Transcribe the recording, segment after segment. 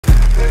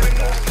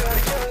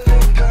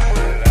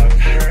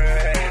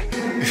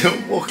Yo,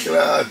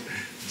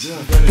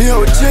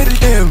 Jerry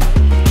them.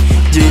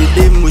 Jerry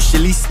them, we she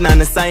listen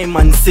and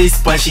Simon says,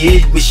 but she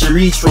head, we she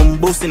reach from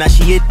boasting and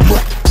she head.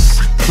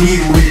 Clean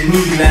with the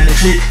needle and the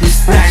trick, we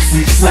splash,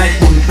 we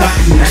slide, on the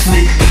back in the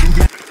slip.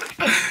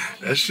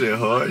 That shit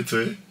hard,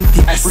 too.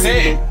 That's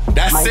it.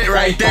 That's it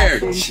right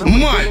there.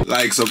 Man.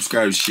 Like,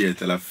 subscribe, share,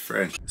 tell a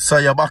friend. So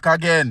you're back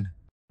again.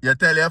 You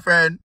tell your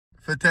friend.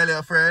 Tell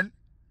your friend.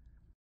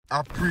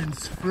 A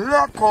Prince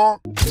Flackoo.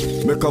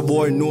 Make a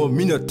boy know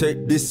me no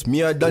take this.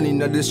 Me a done in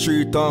the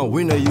street and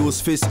we no use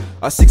fist.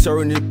 A 6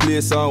 around the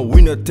place and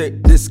we no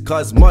take this.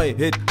 Cause my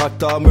head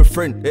hotter, my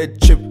friend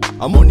head chip.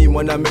 A money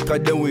man I make a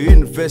then we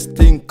invest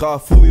in.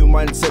 Cause full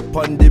man set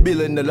on the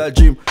bill in the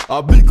gym.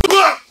 A big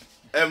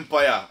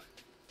Empire.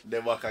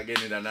 They're back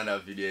again in another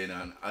video,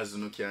 and as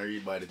you can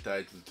read by the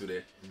title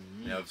today,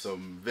 we have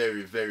some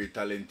very, very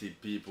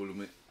talented people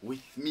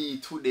with me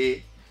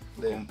today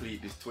to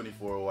complete this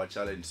 24-hour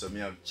challenge. So we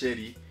have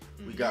Cherry,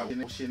 we got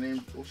what's your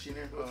name?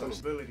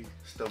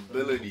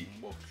 Stability.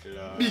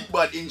 Big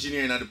bad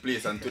engineer in the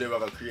place, and today we're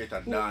gonna create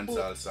a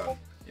dancehall song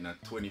in a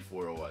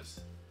 24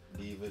 hours.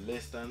 Even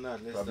less than that,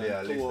 Probably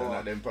less than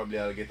that, then probably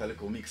I'll get a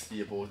little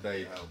mixtape out of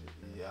it.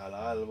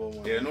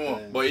 Album. Yeah, no.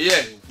 But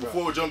yeah,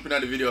 before we jump into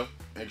the video,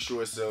 make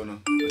sure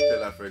you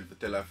tell a friend,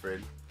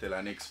 tell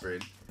a next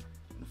friend.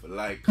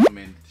 Like,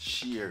 comment,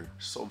 share,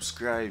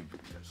 subscribe.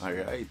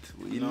 Alright,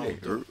 we in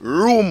there.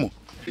 Room!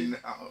 I'm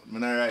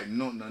not right,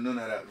 none of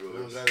that, bro.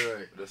 You got it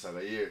right. Just have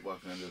a ear back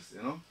and just,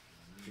 you know?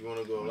 If you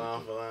want to go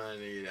line for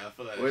line, I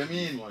feel like. What do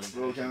you mean?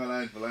 Bro, can't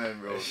line for line,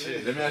 bro. Let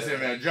me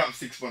say, I drop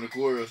 6 on the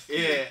chorus.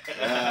 Yeah.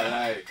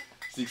 Like,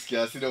 6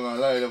 can sit down and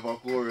line up a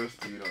chorus,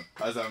 you know.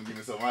 As I'm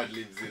giving some ad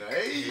libs, you know.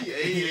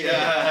 Hey,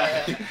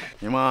 yeah.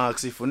 You might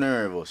ask if you're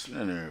nervous,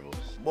 not nervous.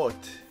 But,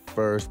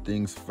 first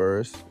things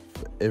first,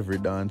 for every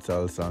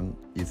dancehall song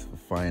is to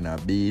find a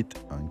beat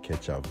and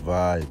catch a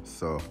vibe.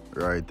 So,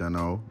 right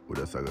now, we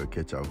just gotta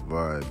catch a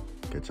vibe,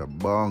 catch a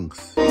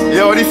bounce.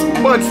 Yo, this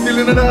bud still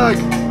in the dog.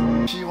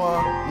 She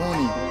want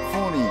money,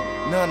 funny,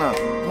 nana,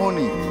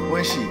 honey.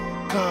 When she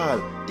call,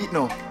 it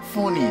no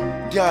funny,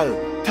 gal,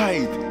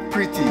 tight,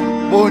 pretty,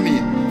 bunny,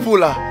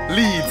 full of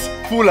leads,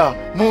 full of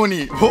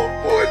money. Oh,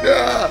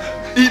 nah.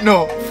 It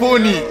no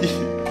funny.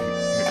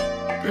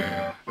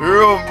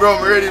 Bro,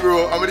 I'm ready,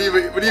 bro. I'm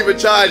gonna even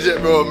charge it,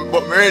 bro.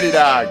 But I'm ready,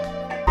 dog.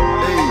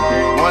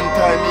 Hey, one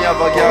time me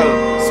have a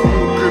gal,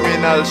 smooth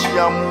criminal. She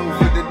a move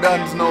with the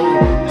dance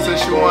now. Say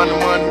she want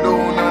man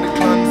down and the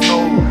clans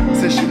now.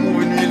 Say she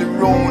moving really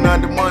round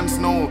and the months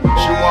now.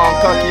 She want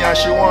cocky and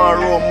she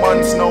want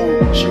romance now.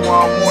 She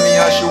want money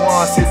and she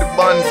want see the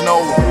bands now.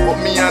 But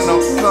me and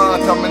no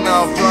can't, I'm in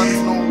our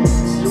plans now.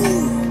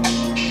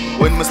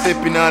 When me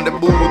stepping on the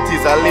boot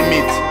is a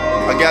limit.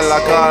 A gal a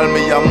call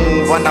me a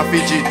move and a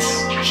fidget.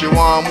 She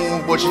want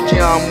move but she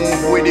can't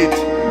move with it.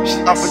 She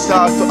have to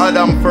talk to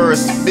Adam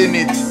first, spin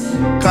it.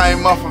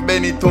 Climb off a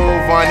bend it over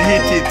and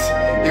hit it.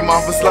 Him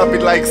have to slap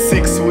it like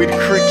 6 with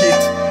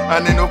cricket.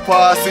 And then no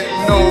pass it,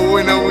 no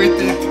winner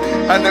with it.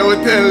 And I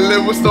will tell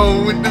them what's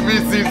up with the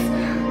visit.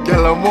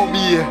 Girl I'm up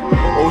here,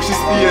 oh she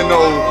stay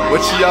now.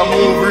 But she a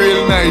move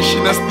real nice, she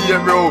not stay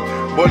bro.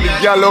 But the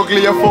girl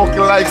ugly a fuck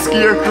like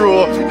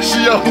scarecrow.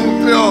 She a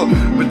hoop yo,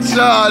 but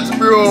charge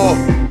bro.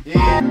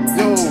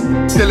 Yo,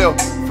 tell you,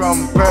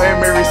 from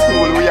primary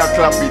school we a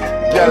clap it.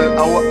 Girl,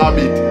 our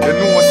habit, you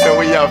know say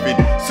we have it.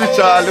 Switch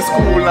all the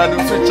school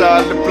and switch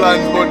all the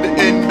plans. But the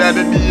end of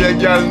the day,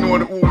 girl know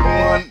the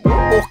woman.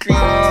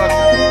 Oakland.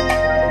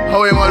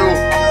 How am I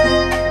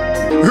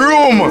do?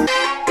 Room!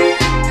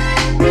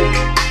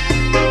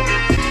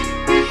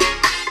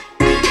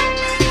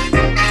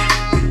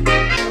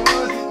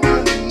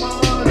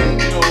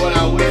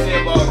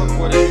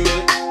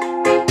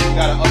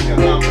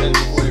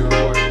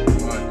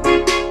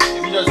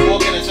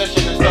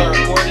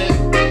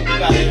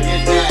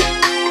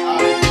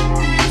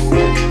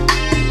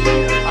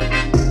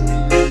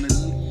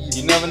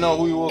 Know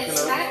who you walking up.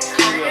 You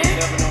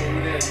never know who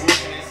it is.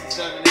 Walking in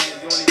 7 days,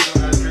 you only know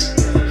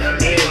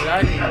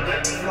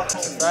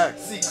that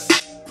 6.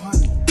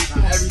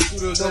 Now every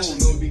studio session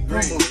gonna be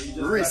great.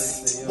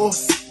 Wrist,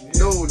 bust,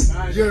 load,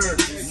 your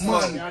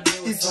man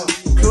is a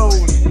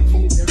clone.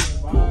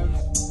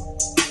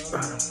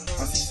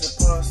 I see the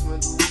pass me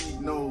the weed,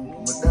 no.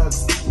 My dad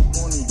speak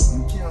money,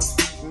 you can't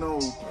speak no.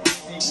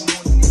 Speak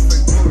money,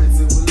 different words,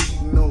 it will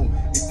leave no.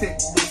 It take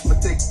this, but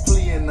take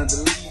playing at the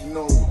league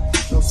no.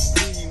 Just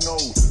free no.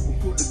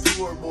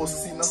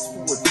 Boss in a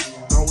sport,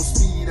 I will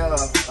speed up.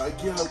 A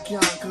girl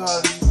can't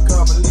call me,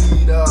 call me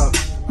leader.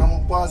 I'm a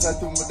pass out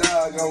to my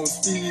dog, I will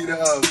speed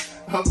up.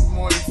 Have the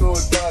money so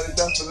tall,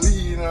 it's a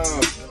lean up.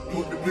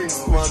 Put the big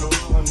squad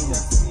on me.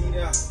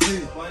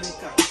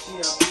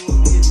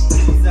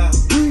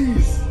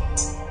 Breeze.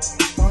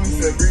 Mommy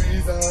said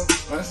breeze up,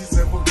 and she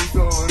said put the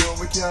phone on,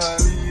 we can't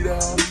lead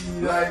up.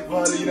 Like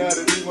Polly, now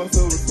the demon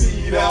so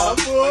speed up.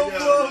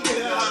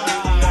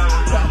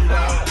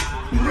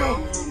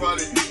 Yo,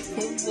 buddy.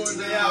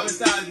 Yeah, what's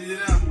that, you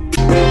know?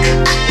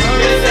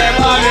 Mr.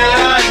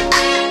 Babylon.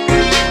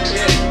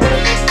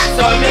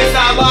 So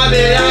Mr.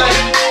 Babylon.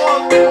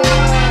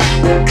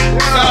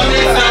 So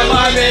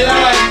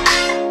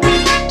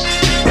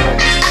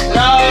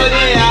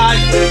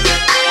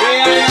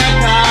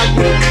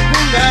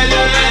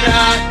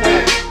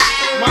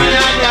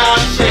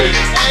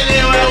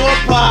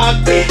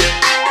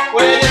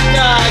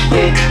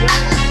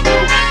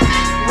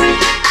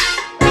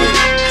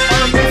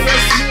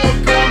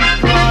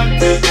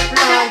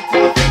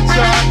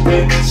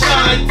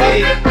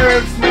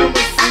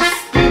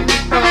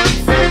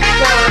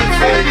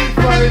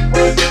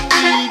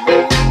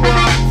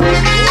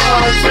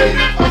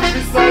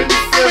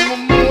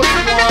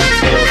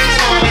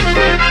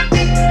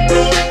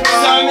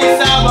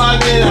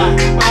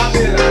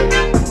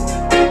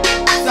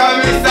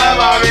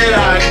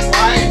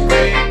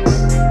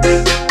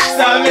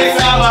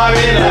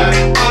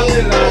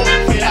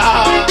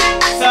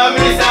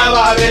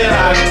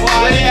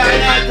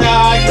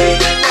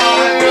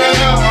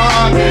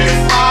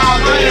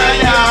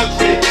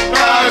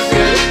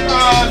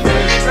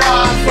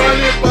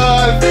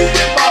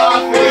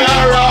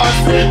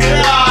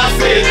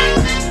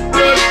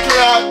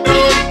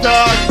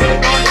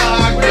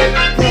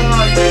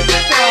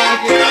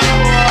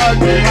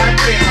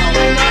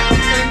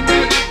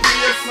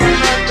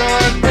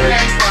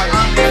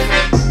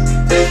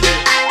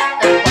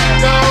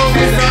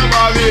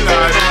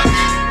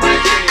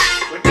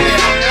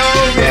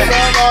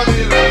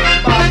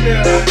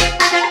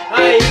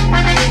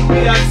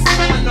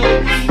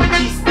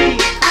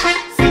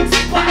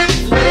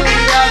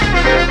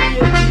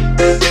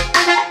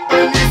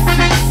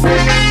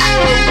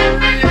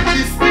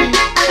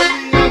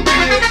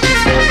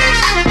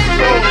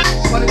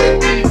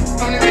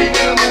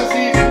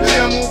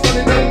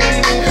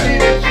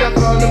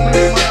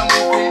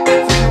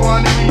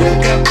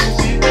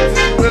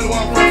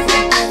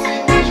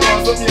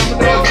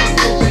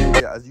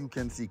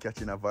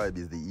catching a vibe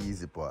is the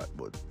easy part,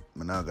 but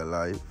I'm not gonna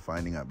lie,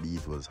 finding a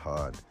beat was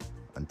hard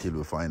until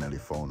we finally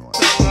found one.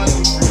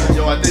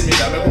 Yo, I did me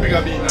that. Make a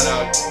bigger beat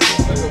now.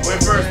 My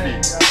first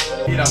beat.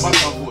 Beat that back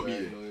and forth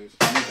beat.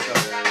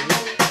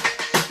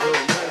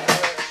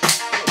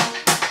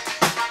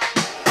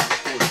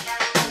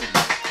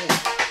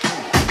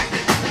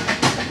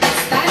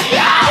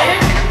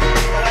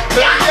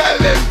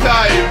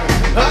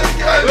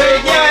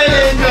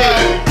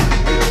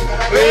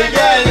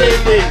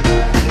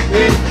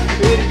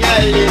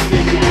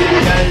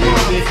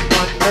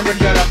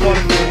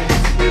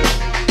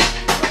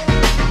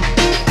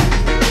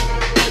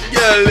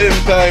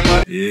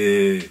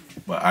 Yeah,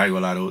 but I ain't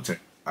gonna lie to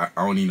I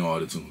don't need no all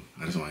the tune.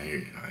 I just wanna hear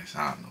it. Alright, so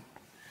I don't know.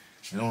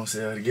 You don't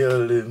say how to get a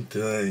little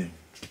time.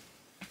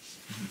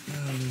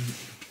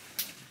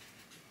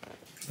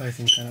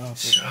 Lighting kind of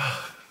off.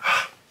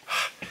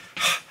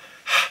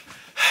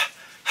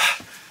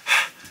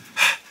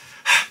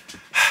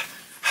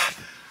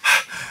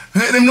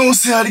 Make them know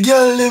say how the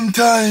girl them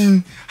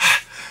time.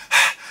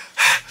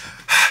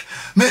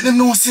 Make them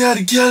know say how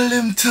the girl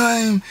them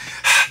time.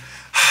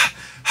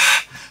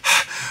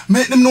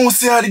 Make them know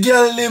say how the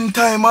girl them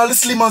time. All the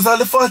slimmers, all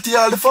the fatty,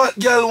 all the fat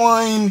girl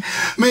wine.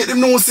 Make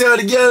them know say how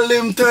the girl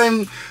them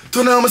time.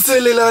 Turn on my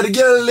cellular, the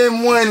girl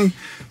them wine.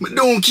 But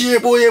don't care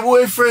about your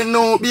boyfriend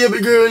now,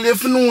 baby girl.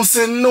 If you know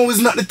say no,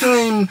 it's not the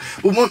time.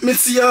 But want me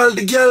see all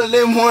the girl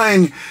them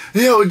wine.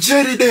 Yo,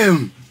 jetty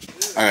them.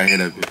 Alright, hear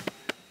that bit.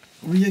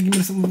 Will you give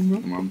me something, bro?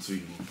 I'm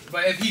tweaking.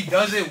 But if he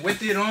does it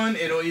with it on,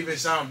 it'll even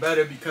sound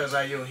better because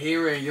like you'll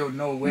hear it and you'll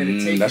know where to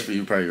take that's it. for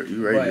you, probably.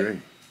 You right, you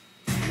right.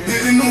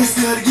 Make them know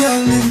say how the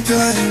girl them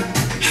time.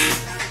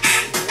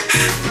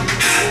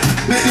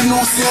 Make them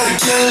know say how the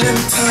girl them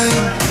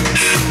time.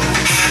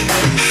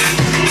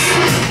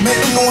 Make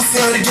them know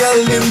say how the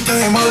girl them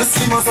time. All the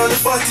slimmers, all the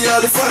fatty,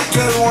 all the fat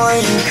girl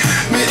wine.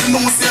 Make them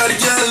know say how the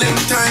girl them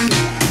time.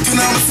 Turn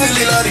on my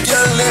cellular, the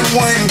girl them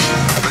wine.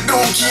 But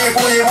don't care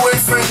about your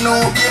boyfriend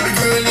now, baby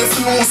girl. If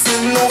you know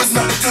say no, it's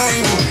not the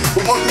time.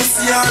 But want me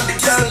see all the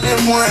girl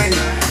them wine.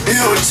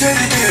 Yo,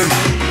 jetty them.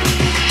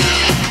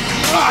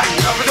 You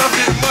have to jump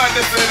in the mud,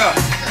 this nigga.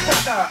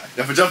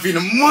 You have to jump in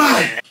the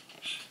mud.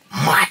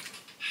 Mud.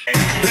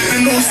 Make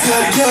them know say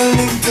how the girl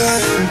them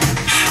time.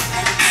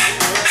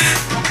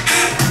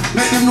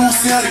 Make them know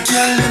say how the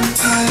girl them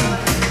time.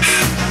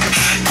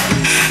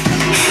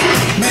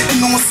 Make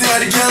them know say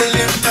how the girl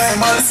them time.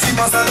 All the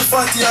slimmers, all the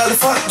fatty, all the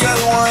fat girl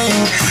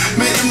wine.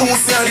 Make them know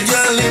say how the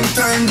girl them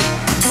time.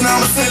 Turn on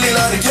my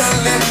cellular, the girl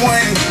them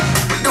wine.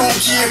 Don't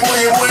care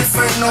about your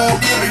boyfriend now,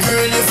 baby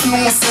girl. If you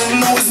know say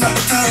no, it's not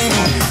the time.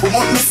 But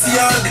want me see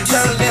all the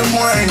girl them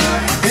wine.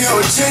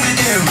 Yo, jetty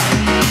them.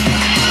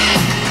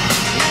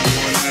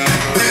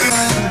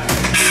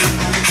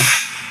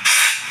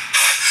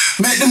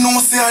 Make them know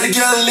say how the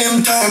girl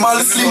them time. All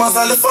the slimmers,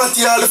 all the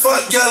fatty, all the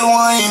fat girl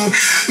wine.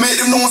 Make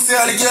them know say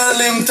how the girl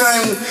them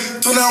time.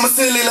 Turn on my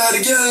cellular,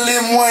 the girl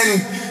them wine.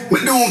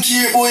 But don't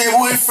care about your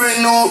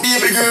boyfriend now,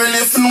 baby girl.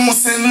 If you know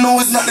say no,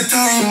 it's not the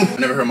time. I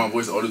never heard my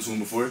voice auto-tune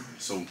before,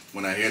 so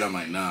when I hear it, I'm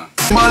like, nah.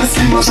 All the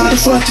slimmers, all the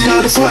fatty,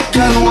 all the fat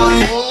girl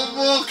wine.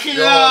 Oh,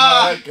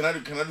 can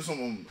I do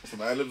some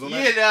ad-libs on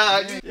that?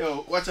 Yeah, dog.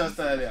 Yo, watch our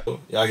style there. Y'all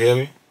can hear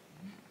me?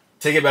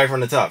 Take it back from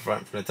the top,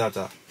 from the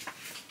top.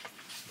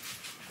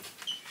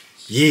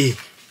 Yeah.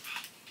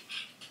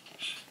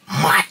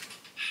 What?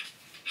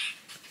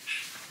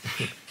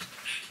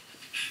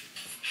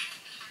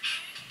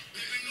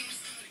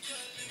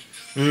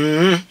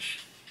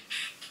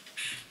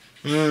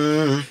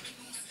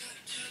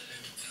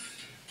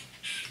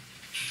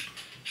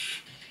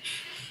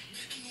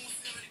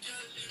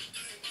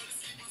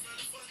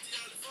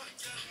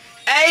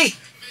 Hey!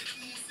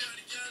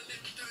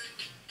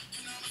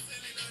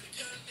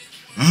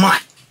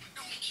 What?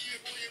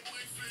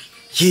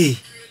 Yeah.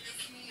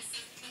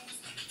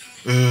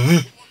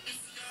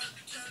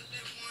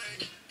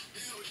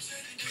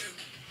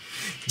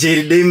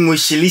 Jerry them when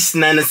she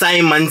listen and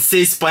Simon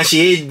says pan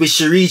she head when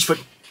she reach for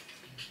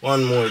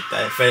one more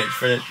time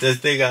for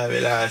just take off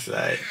the last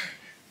slide.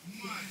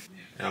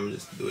 I'm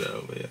just do that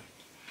over here.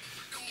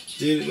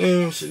 Jerry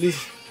them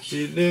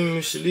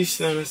when she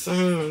listen and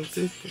Simon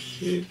says pan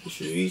she head when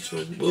she reach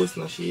for boss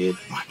now she head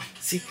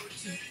see.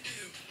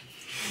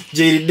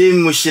 Jerry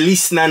them when she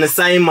listen and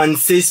Simon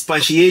says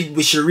pan she head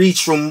when she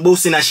reach from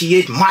boss and she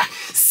head man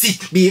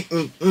sit be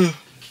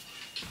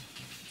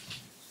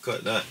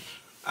cut that.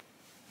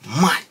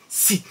 Man,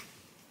 see.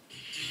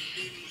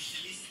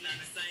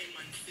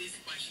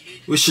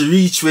 We should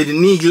reach with the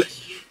nigga.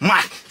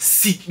 Man,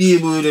 sit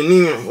baby with the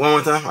nigga. One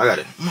more time. I got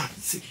it. Man,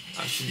 sit.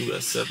 I should do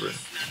that separate.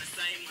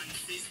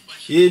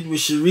 Head, we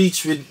should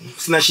reach with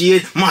snatch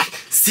head. Man,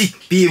 sit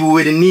baby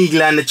with the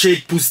nigga and the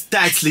trade push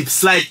tight slip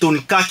slide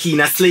on cocky in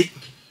a slate.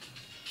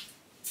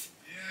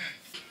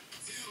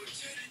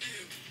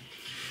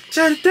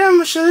 Tell them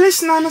we should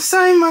listen and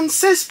Simon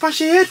says pan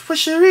she head for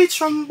she reach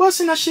from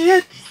bossing as she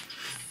head.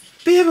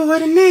 Baby with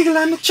the nigga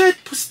and the tread,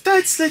 push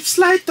tight,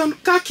 slide on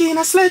cocky in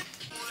a sled.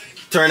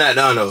 Turn that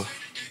down though.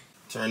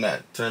 Turn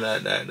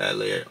that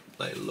layer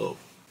like low.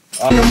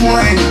 Yo,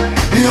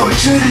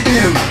 Jerry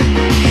them.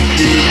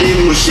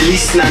 Then we should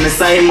listen on the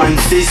Simon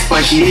says,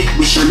 but she hit,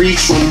 we should reach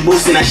from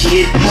boasting and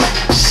she hit.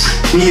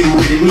 Me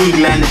with the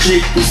needle and the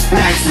trick, we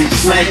splash it,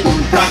 just like when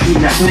we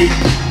talking that snake.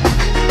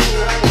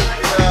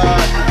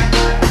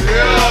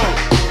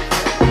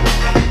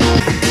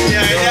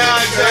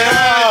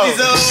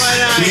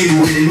 Me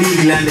with the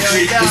needle and the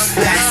trick, we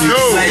splash it,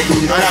 just like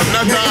when we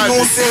talking that snake.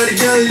 Don't say the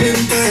girl them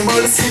time,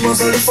 all the slimmers,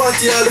 all the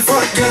fatty, all the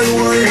fat girl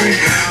wine.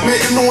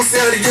 Make them know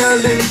say the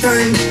girl them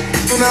time.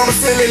 So now I'm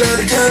selling all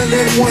the girl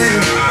them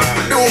wine.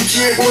 Don't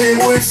care boy, your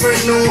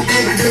boyfriend no.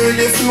 Baby girl,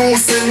 if you know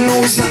say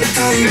no, it's not the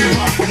time.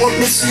 But what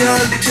me see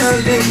all the girl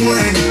them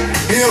wine.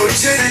 Yo,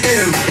 Jerry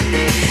them.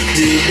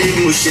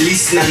 Then we should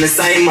listen on the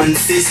Simon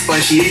says,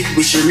 but she hit,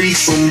 we should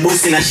reach from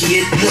boasting and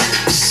she hit.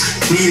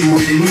 Me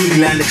with the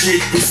needle and the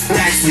trick, we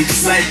splash it,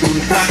 just like when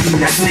we talking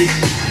that snake.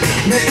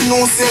 Make them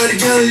know say the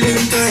girl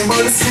them time.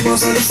 All the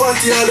slimmers, all the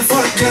fatty, all the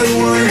fat girl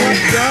wine.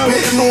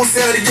 Make them know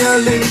say the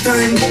girl them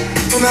time.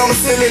 So now I'm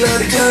selling all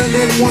the girl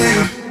them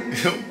wine.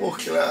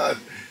 Fuck lad.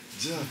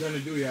 You gonna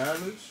do your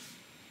ad-libs?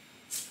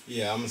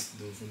 Yeah, I'm gonna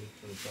do it from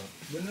the top.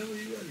 Whenever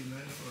you ready,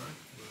 man. Alright.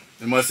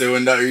 They must say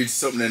when that reach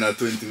something in our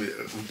 20, we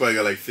probably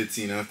got like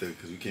 15 after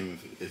because we came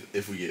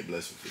if we get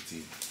blessed with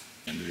 15.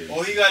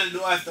 All you gotta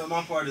do after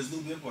my part is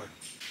loop your part.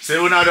 Say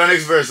we're not the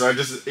next verse, so I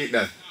just ate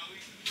that.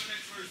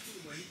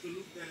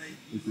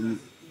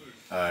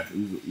 Alright.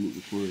 Loop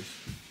the chorus.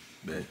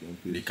 Bet.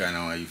 They kind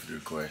of want you for the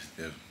chorus.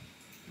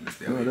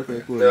 No, that's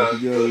that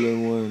chorus. Girl,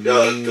 one.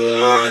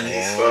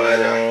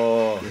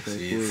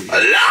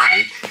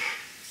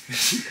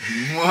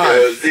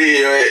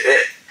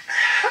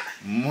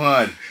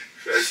 Mud.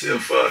 Fresh your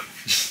fuck.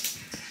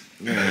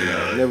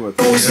 Never.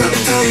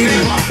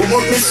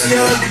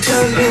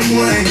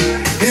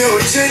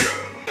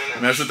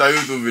 Man, shoot a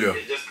YouTube video.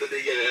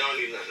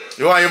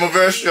 You want to hear my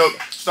verse? Yo,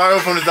 start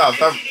off from the top.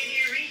 Start.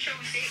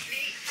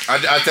 I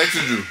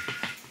texted you.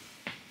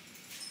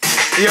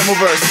 Hear my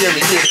verse. Hear me.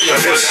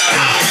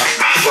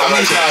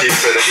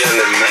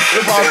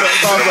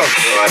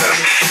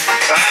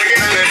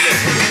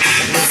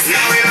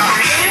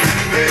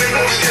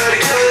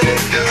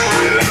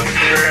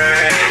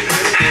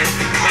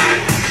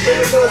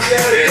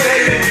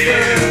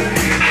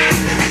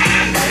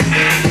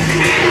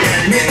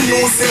 Make them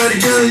know say the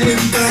girl them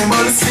time.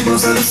 All the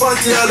slimmers, all the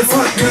fatty, all the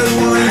fat girl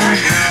wine.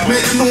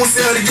 Make them know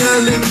say the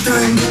girl them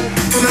time.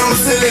 So now I'm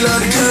selling all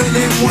the girl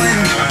them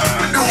wine.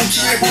 Don't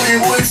care boy,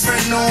 your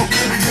boyfriend no.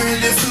 Baby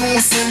girl, if you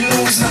know say no,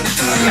 it's not the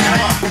time.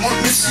 But what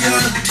me see all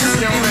the girl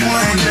them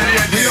wine.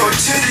 Yo,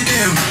 Jerry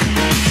them.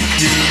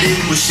 Then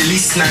we should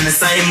listen on the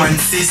Simon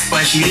says,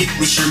 but she hit,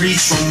 we should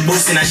reach from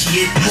boasting and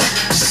she hit.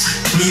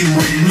 Me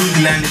with the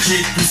needle and the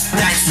trick, we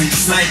splash it,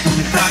 just like when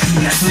we talking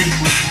that snake.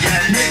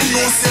 Make them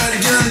know say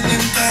the girl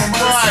them time.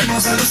 All the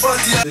slimmers, all the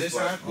fatty.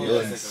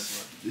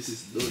 This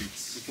is done.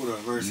 Put a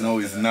verse. No,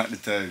 it's not the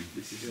time.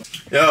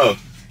 Yo,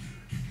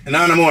 and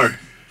now no more.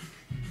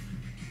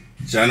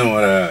 I know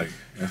what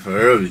for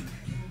early.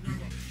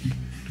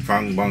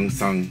 Fang bang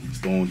sang,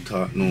 don't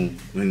talk no.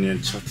 When you're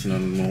chatting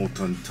on the mouth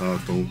and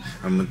talk no.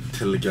 I'ma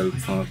tell a girl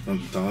talk and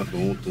talk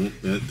no.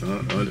 Don't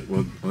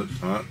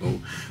talk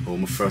no. Oh,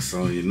 my first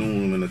song, you know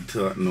I'm in a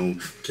talk no.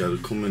 Girl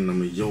come in,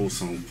 I'm a yo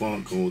song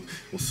funk out.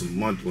 What's some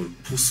mud will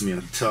push me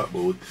and talk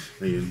out.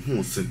 And you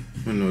know, said,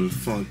 when all the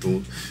funk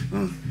out.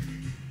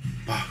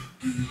 Bah.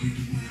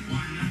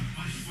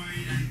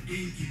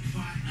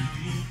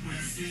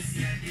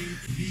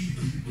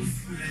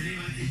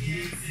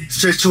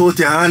 Stretch out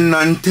your hand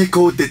and take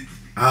out it.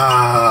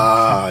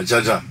 Ah,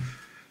 Jaja.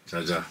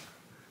 Stretch out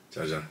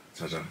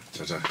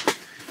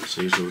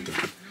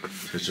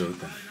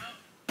that.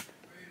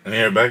 Let me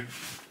hear it back.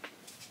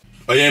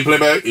 Oh, you didn't play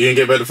back? You didn't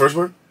get back the first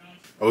part?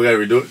 Oh, we gotta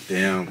redo it?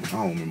 Damn, I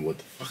don't remember what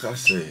the fuck I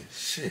said.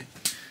 Shit.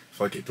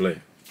 Fuck it, play.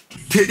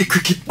 Take the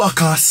cricket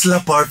back and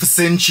slap her for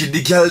century.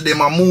 The girl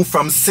them a move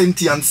from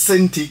centi and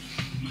centi.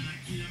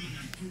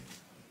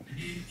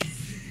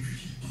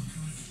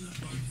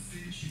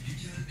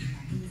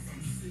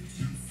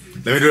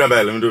 Let me do that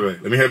back, let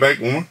me hear it back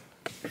one more.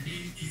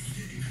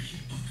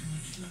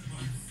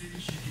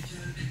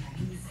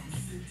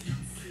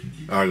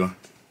 Alright, go.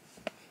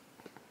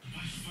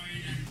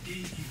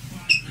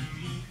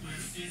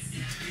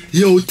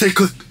 Yo, take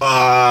a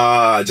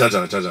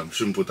Jaja.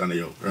 Shouldn't put on the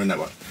yo. Run that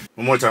back.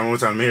 One more time,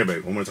 let me hear it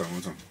back. One more time.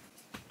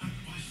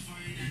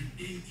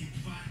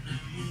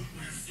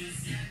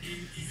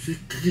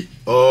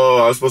 Oh,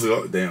 I was supposed to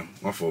go. Damn,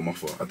 my fault.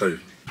 I thought you.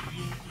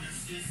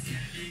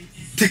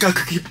 take a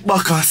cricket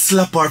back and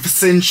slap her for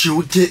century.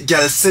 We get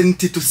girl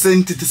centi to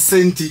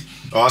centi.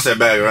 Oh, I said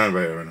back, run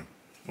it.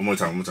 One more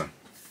time. Let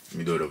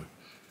me do it over.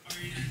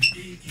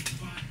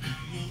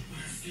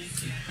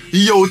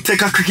 Yo,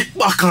 take a cricket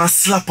back and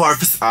slap her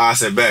for... I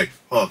said back.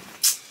 Oh.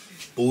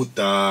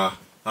 Puta.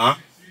 Huh?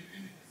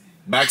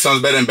 Back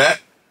sounds better than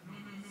back?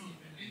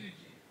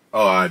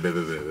 Oh, alright, baby.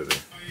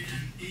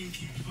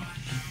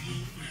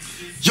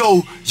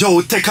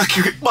 Yo, take a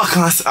cricket back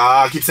and...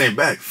 I keep saying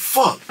back.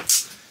 Fuck.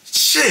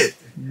 Shit.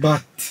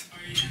 But...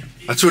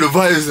 I threw the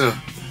vibes in.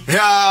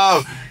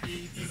 Yeah.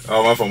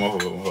 Oh, my fault.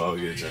 I'll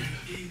get it.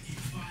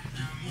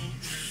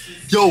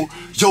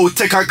 Yo,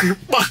 take a grip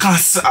back and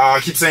I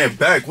keep saying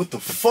back. What the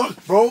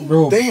fuck, bro?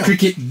 Bro, damn.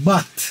 cricket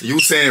butt. You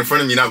saying in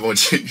front of me, not gonna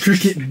change.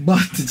 Cricket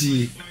butt,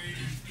 G.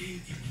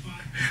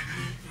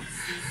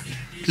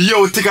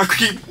 Yo, take a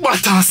cricket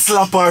bat and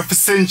slap her for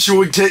sent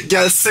you get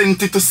girl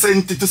sent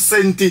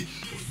it.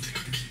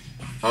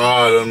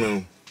 I don't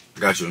know.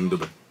 Got you, let me do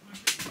that.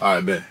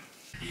 Alright, bet.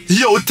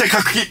 Yo, take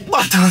a cricket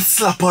bat and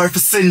slap her for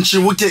sent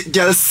you get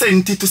girl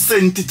sent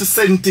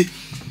it.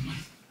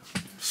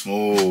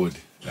 Smooth.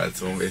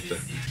 That's one better.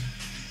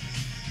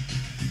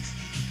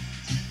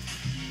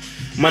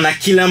 Man a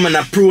killer, man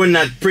a pro,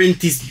 not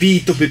apprentice.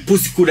 Beat up a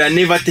pussy coulda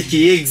never take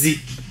a exit.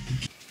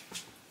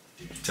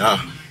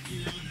 Ah.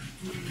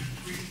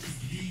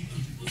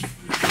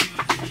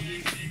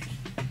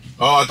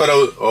 Oh, I thought that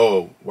was.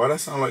 Oh, why that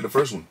sound like the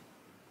first one?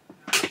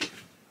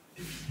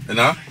 And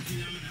now?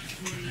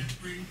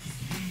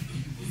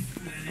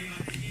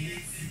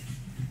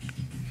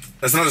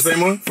 That's not the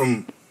same one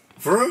from.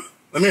 For real?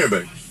 Let me hear it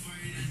back.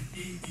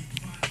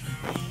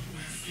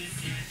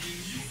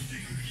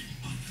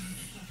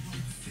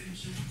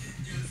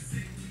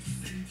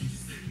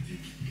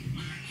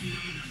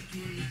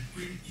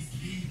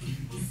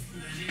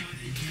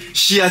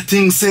 She a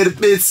think say the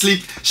bed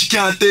sleep. She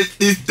can't take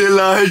this. Tell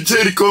her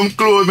Jerry come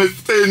close me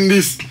stand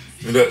this.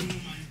 Let me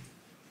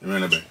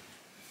run that back.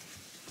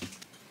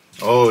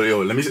 Oh,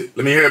 yo, let me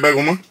hear it back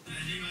one more.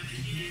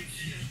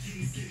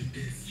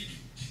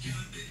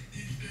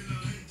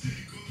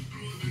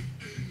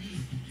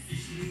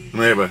 Let me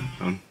hear it back.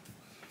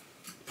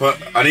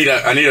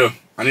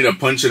 I need a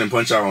punch in and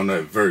punch out on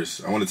that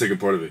verse. I want to take a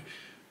part of it.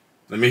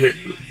 Let me hear.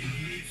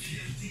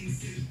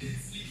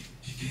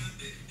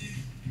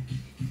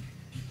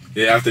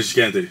 Yeah, after she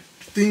can't take it.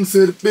 Think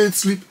say the bed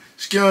sleep.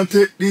 She can't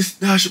take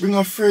this. Now she bring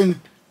her friend.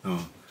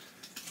 Oh.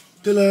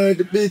 Tell her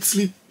the bed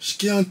sleep. She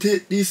can't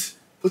take this.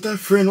 But her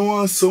friend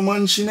wants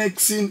someone she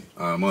next in.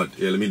 Mud.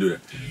 Yeah, let me do that.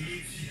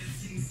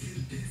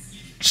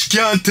 She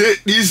can't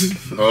take this.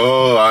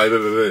 Oh, alright,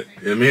 wait.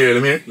 Let me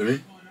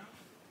hear.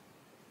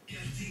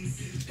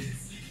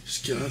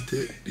 She can't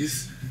take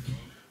this.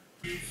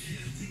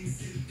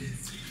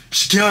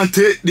 She can't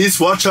take this.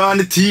 Watch her on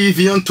the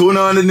TV and turn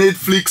on the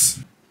Netflix.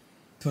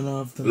 Turn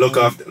off the Lock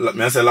off the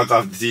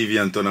TV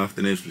and turn off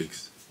the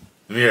Netflix.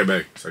 Let me hear it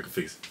back so I can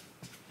fix it.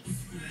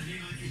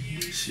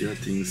 She a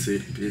thing say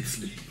bed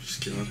sleep.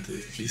 She can't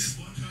take this.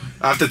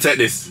 I have to take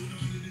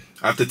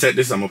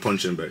this. I'm gonna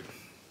punch him back.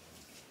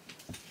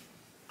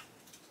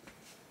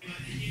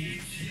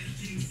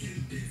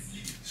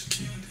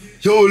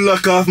 Yo,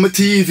 lock off my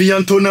TV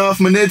and turn off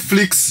my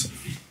Netflix.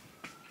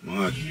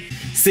 Mad.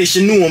 Say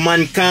she know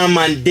man calm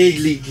and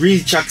deadly.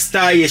 Real track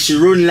star, yeah, she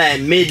run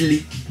like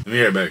medley. Let me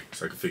hear it back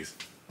so I can fix it.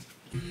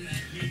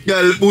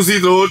 Girl, pussy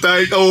so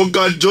tight, oh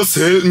God, just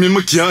help me.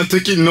 I can't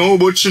take it now,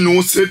 but she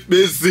knows set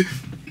busy.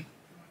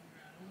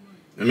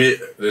 I mean,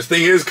 the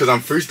thing is, because I'm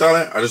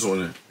freestyling, I just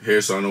want to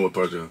hear so I know what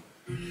part you're on.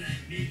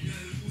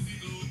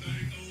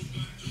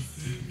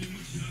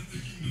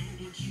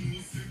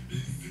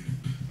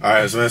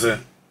 Alright, so I said,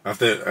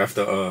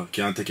 after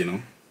can't take it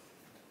now.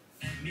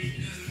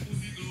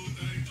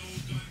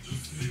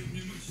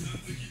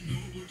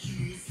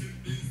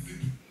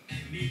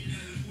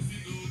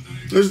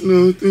 There's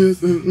nothing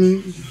to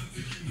me,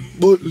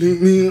 but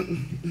leave me up.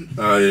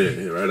 Oh,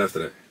 yeah, right after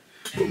that.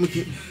 But me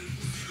can't.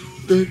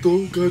 They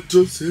don't got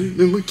just help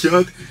me, I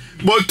can't.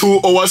 But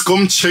 2 hours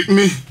come check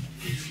me.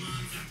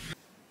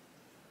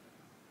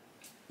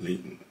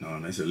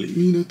 No, I said leave. Leave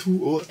me in a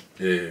 2 hours.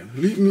 Yeah.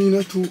 Leave me in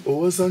a 2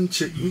 hours and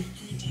check me.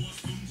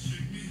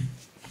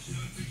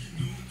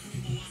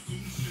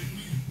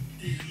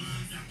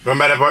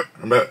 Remember that part?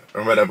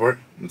 Remember that part?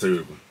 Let me tell you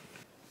the part.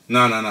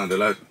 No. The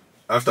last,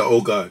 after oh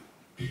God.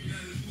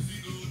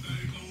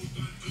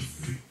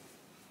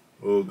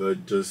 Oh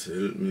God, just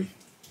help me.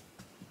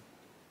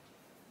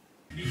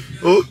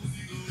 Oh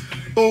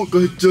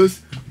God,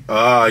 just.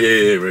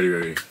 Yeah,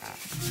 ready.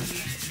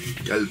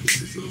 Girl,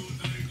 pussy so.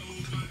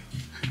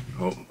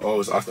 Oh,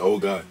 it's after oh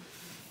God.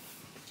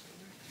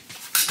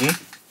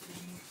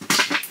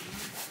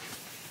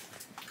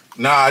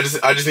 Nah, I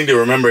just need to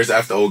remember it's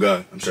after oh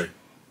God. I'm straight.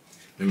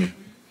 Let me.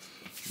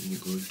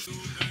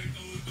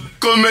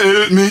 Come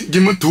help me,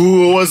 give me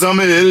 2 hours and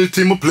me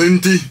healthy, me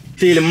plenty.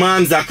 Tell the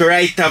moms I could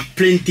write have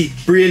plenty.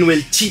 Brain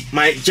will cheap,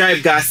 my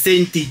drive got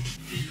senti.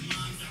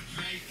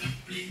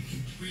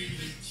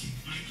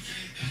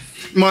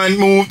 Mind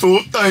move too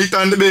tight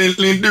and the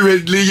Bentley, the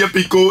Redley, you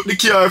pick out the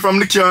car from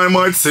the car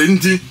mark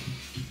senti.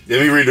 Yeah,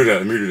 let me redo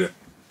that.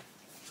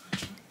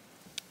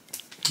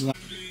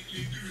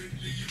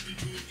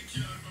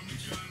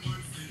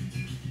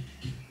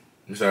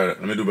 Sorry,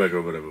 let me do back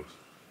over that.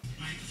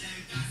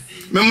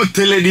 Me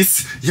tell you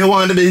this, you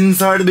want the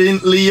Benz or the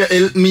Bentley, you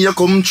help me, you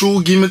come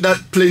through, give me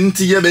that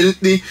plenty, you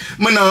Bentley.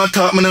 Me not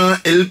talk, me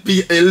not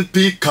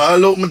LP,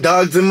 call out my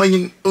dogs and my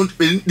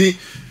Bentley.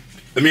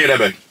 Let me hear that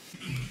back.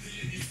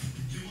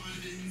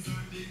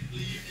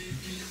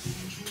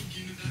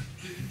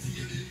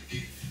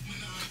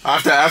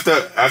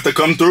 After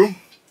come through,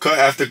 come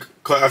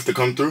cut have to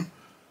come through.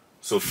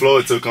 So flow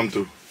it till come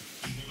through.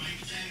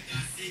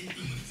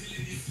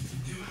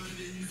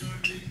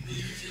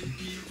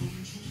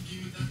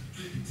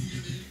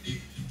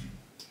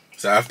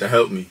 So I have to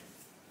help me.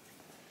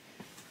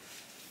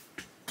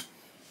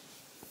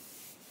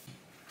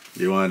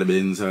 You want the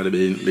Benz or the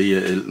Bentley,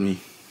 you help me.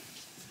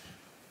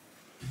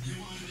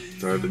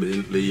 Or the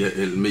Bentley, you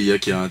help me, you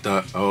can't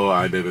talk. Oh,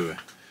 I baby.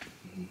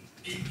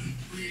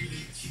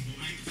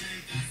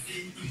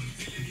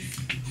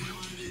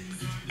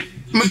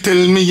 Me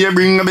tell me you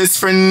bring a best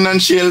friend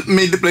and she help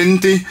me the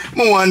plenty.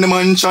 Me want the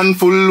mansion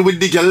full with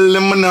the girl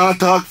and me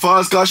not talk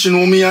fast cause she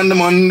know me and the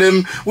man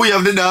them. We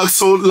have the dark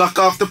soul lock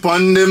off the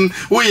pan them.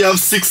 We have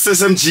 6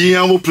 SMG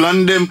and we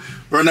plan them.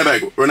 Run that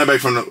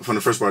back from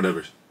the first part of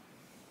it.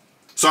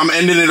 So I'm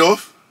ending it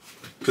off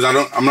because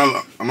I'm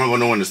not gonna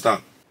know when to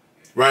stop.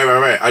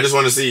 Right. I just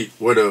want to see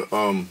where the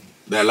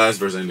that last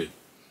verse ended.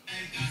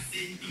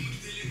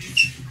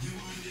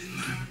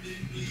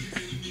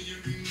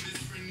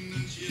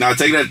 Now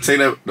take that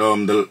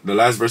the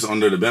last verse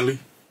under the Bentley.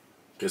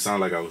 It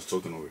sounded like I was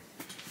talking over it.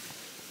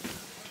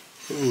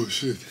 Oh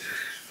shit.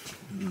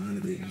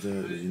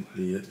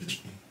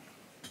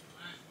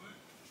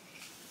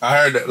 I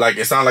heard that, like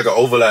it sounded like an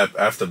overlap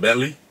after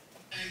Bentley.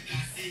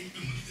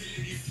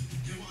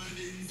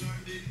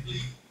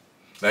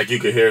 Like you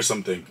could hear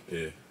something.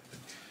 Yeah.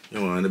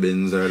 You want the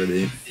Benz or the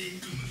Bentley?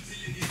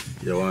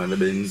 You want the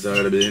Benz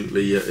or the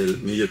Bentley? You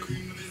help me.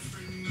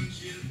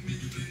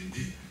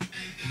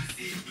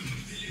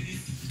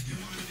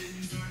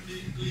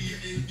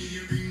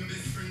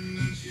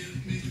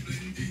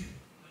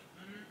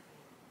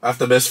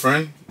 After best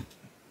friend?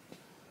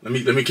 Let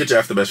me catch you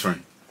after best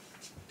friend.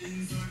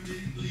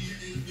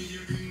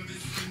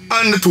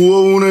 And the two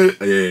owner.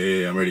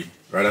 Yeah, I'm ready.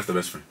 Right after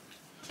best friend.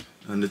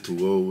 And the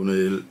two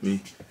owner help me.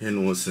 You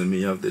know send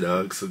me have the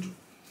dog so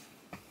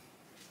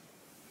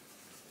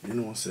you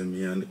know send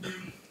me and the dog.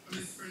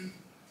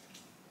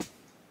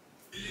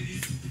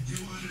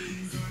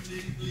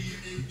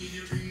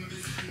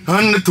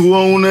 And the two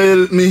wanna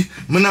help me.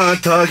 Me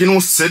not talking no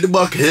set the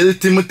back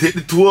healthy. Me take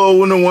the two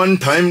wanna one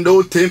time,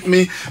 don't tempt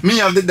me. Me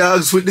have the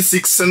dogs with the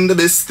 6 and the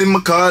best. Me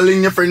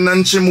calling your friend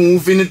and she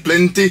moving it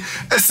plenty.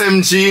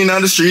 SMG in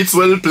the streets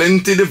well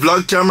plenty. The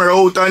vlog camera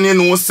out and you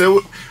know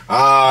so.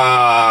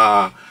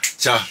 Cha,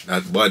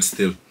 that's bad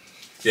still.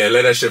 Yeah,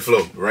 let that shit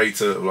flow right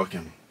to vlog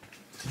camera.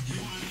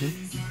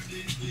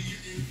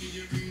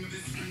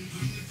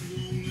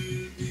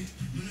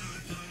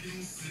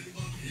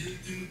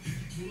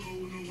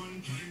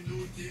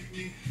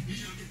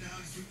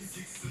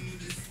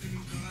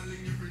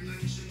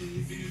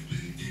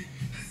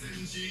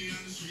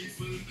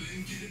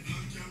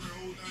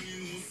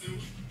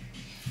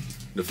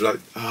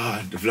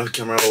 The vlog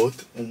camera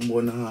out.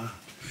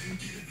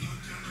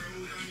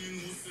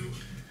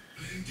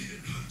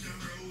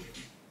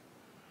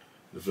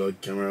 The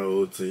vlog camera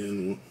out, so you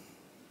know.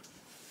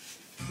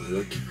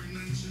 Look.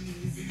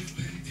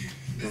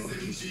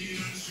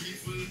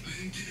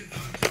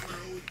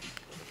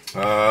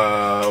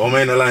 What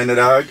man the line the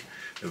dog?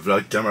 The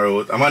vlog camera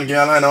out. I'm on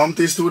game line, I'm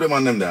these two them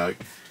on them dog.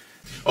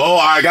 Oh,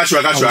 I got you,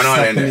 I know how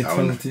to end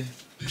it.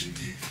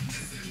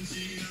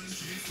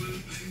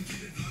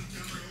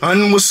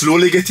 And we're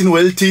slowly getting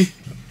wealthy.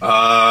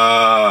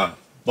 Bad,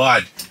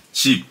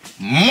 cheap,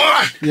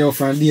 mad. Yo,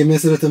 friend,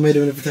 DMS to me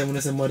every time when I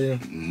say mad, you know.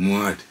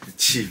 Mad,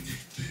 cheap.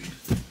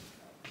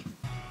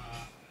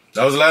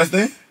 That was the last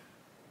thing?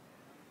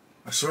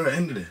 I swear I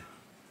ended it.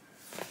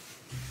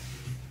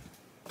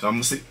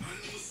 Come see.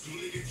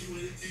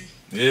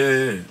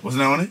 Yeah. Wasn't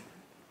that on it?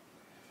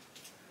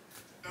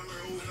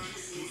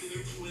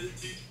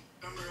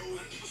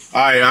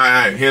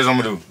 Alright. Here's what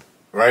I'm gonna do.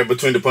 Right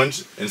between the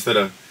punch, instead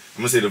of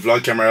I'm gonna say the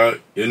vlog camera out,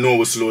 you know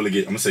we're slowly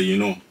getting. I'm gonna say you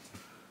know.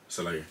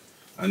 So like,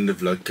 and the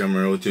vlog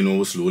camera out, you know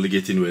we're slowly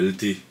getting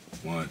wealthy.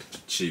 Mad,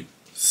 cheap.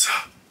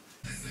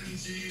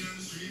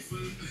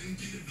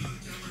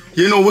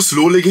 You know we're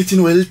slowly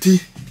getting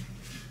wealthy.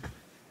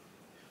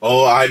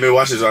 Oh, I bet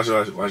watch this.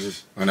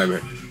 On that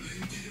bet.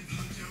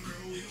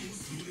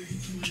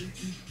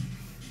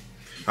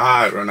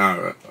 Alright, right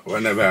now,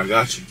 whenever I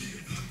got you.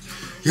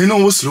 You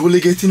know we're slowly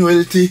getting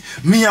wealthy.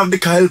 Me have the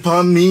Kyle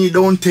palm me,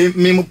 don't tempt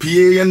me, my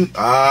PA and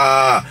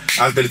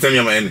after the time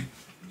you're my enemy.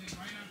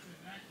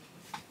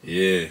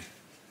 Yeah.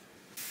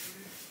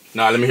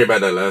 Nah, let me hear about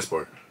that last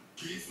part.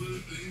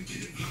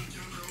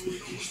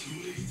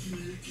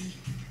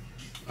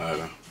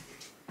 Alright.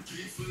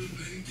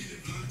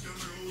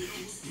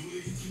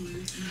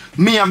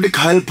 Me have the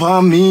Kyle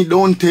palm me,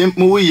 don't tempt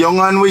me, we young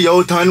and we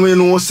out and we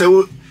know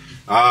so.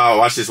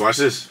 Watch this.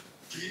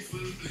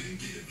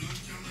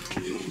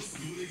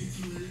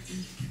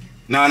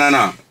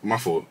 Nah. My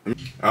fault.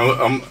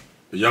 I'm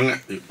young,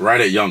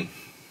 right at young.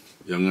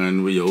 Young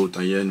and we out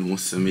and you know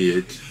say me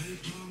it.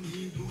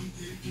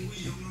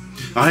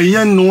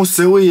 I know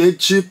say we it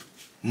cheap.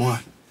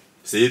 Man.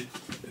 See it?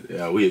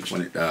 Yeah, we it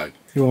funny dog.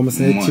 You want me to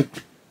say it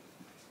cheap?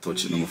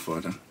 Touch it no more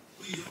further.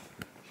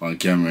 On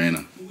camera, you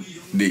know.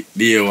 The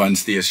A1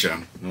 stay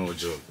strong. No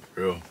joke,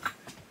 bro.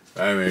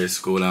 Primary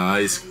school and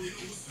high school.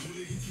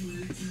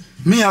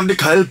 Me have the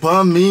help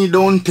on me,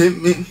 don't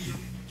tempt me.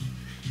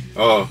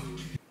 Oh.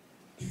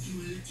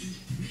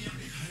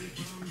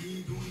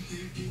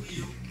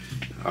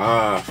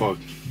 Ah, fuck.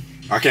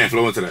 I can't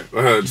flow into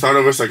that. Start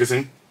over so I can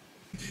sing.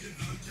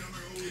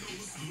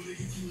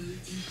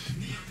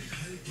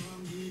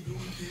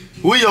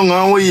 We young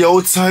and we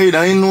outside,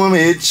 I know I'm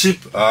head chip.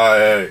 Ah,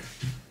 yeah.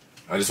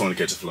 I just want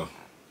to catch a flow.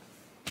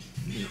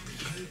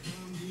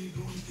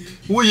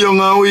 We young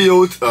and we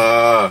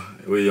out.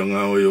 We young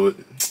and we out.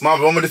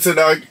 Man, what did you say,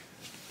 dog?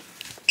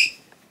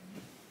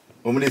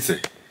 What did you say?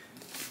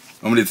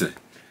 What did you say?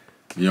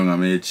 We young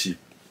and we cheap.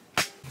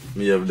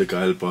 Me have the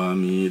help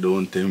on me,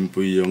 don't tempt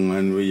we young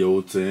and we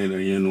outside,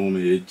 and you know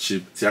me head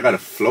cheap. See, I got a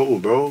flow,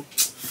 bro.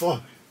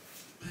 Fuck.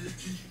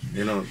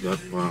 You know,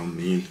 that's what I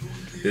mean.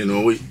 You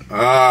know, baby,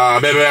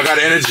 I got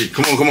energy.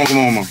 Come on, come on, come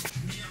on, come on.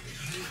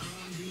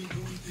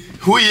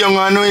 We young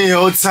and we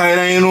outside,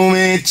 and you know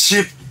me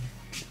cheap.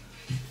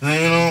 You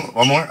know,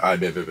 one more? Alright,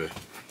 baby.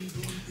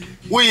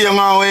 We young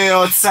and we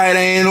outside,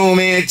 and you know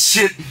me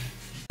shit.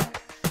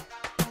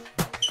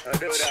 I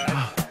do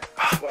that.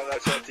 Well, I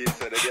shot you,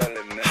 so the girl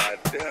in there,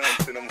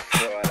 dancing on the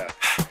floor.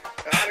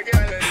 The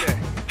girl in there.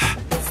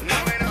 Now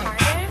we know.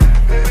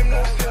 Let them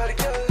know, see how the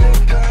girl in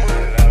there.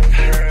 Love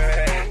her.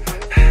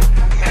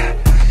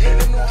 Let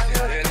them know, see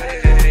how the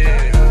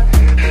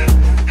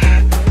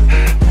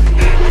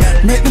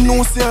Make them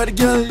know say how the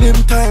girl them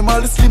time.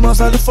 All the slimmers,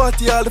 all the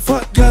fatty, all the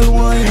fat girl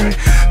wine.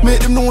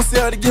 Make them know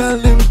say how the girl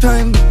them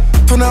time.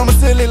 Turn on my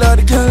cellular, all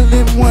the girl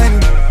them wine.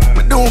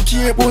 But don't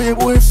care boy, your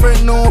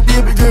boyfriend, no.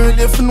 Baby girl,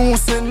 if you know,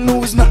 say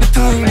no, it's not the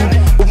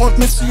time. But want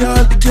me see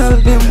all the girl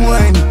them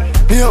wine.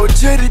 Yo,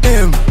 Jerry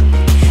them.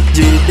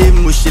 Jerry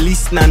them, we she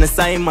listen and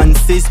Simon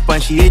says,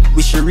 and she hit,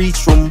 we she reach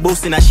from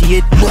boasting and she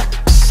hit.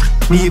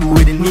 Baby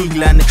with the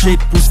needle and the thread,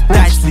 push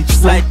tight, slip,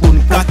 slide, put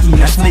the cocky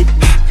and slip.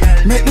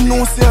 Make them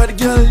know say how the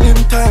girl them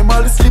time.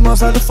 All the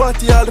slimmers, all the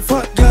fatty, all the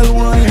fat girl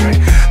wine.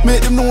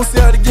 Make them know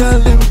say how the girl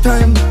them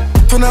time.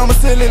 Turn on my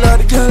cellular, all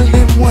the girl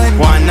them wine.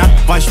 One not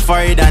push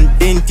forward and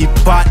denty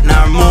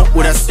partner mouth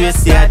with a swear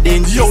say a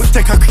dentist. Yo,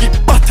 take a quick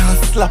butter and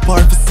slap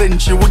her for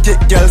century. We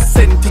get girl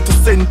sent it to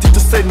send it to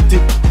send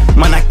it.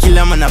 Man a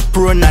killer, man a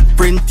pro, not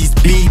apprentice.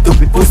 Beat up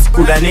the pussy,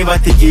 coulda never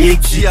take a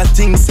egg. She a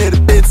thing say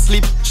the bed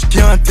sleep. She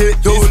can't take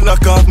this. Yo,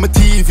 lock off my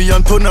TV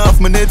and turn off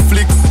my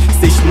Netflix.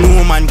 Say she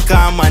know man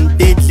calm and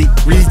deadly.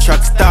 Real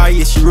track star,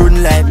 yeah, she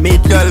run like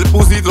medley. Girl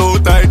pussy so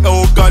tight,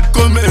 oh God,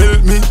 come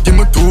help me. Give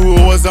me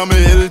 2 hours and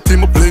me healthy,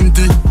 me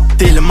plenty.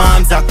 Tell the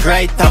moms I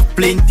cry, have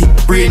plenty.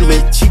 Brain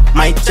well cheap,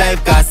 my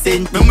child got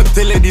sent. Let me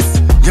tell you this.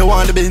 You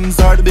want the Benz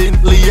or the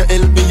Bentley, you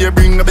help me. You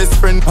bring a best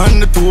friend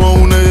and the 2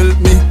 wanna help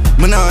me.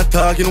 Me not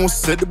talk, you know,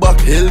 set the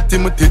back healthy.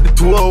 Me take the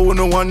 2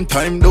 wanna one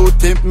time, don't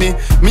tempt me.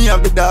 Me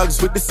have the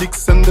dogs with the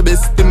 6 and the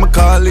best. Me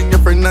calling your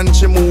friend and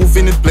she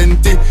moving it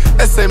plenty.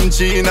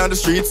 SMG in the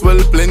streets, well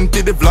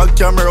plenty. The vlog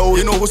camera,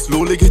 you know, we're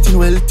slowly getting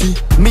wealthy.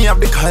 Me have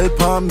the help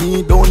on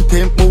me, don't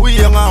tempt me. We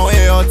young and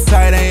way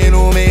outside, I ain't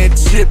no made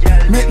shit.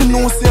 Make them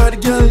know say how the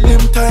girl them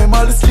time.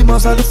 All the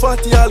slimmers, all the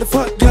fatty, all the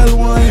fat girl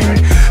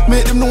wine.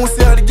 Make them know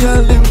say how the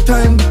girl them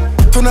time.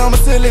 Turn on my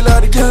cellular,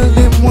 all the girl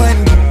them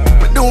wine.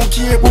 But don't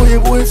care boy,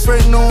 your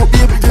boyfriend, no.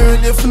 Baby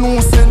girl, if you know,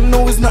 say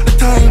no, it's not the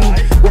time.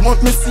 But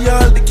want me see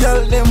all the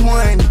girl them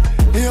wine.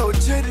 Yo,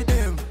 Jerry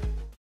them.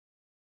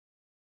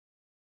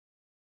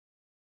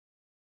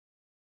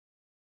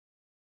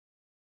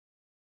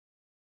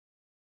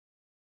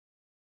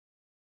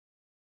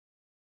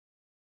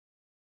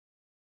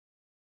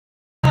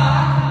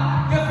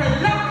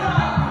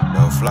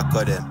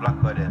 Flackoo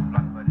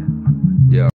them.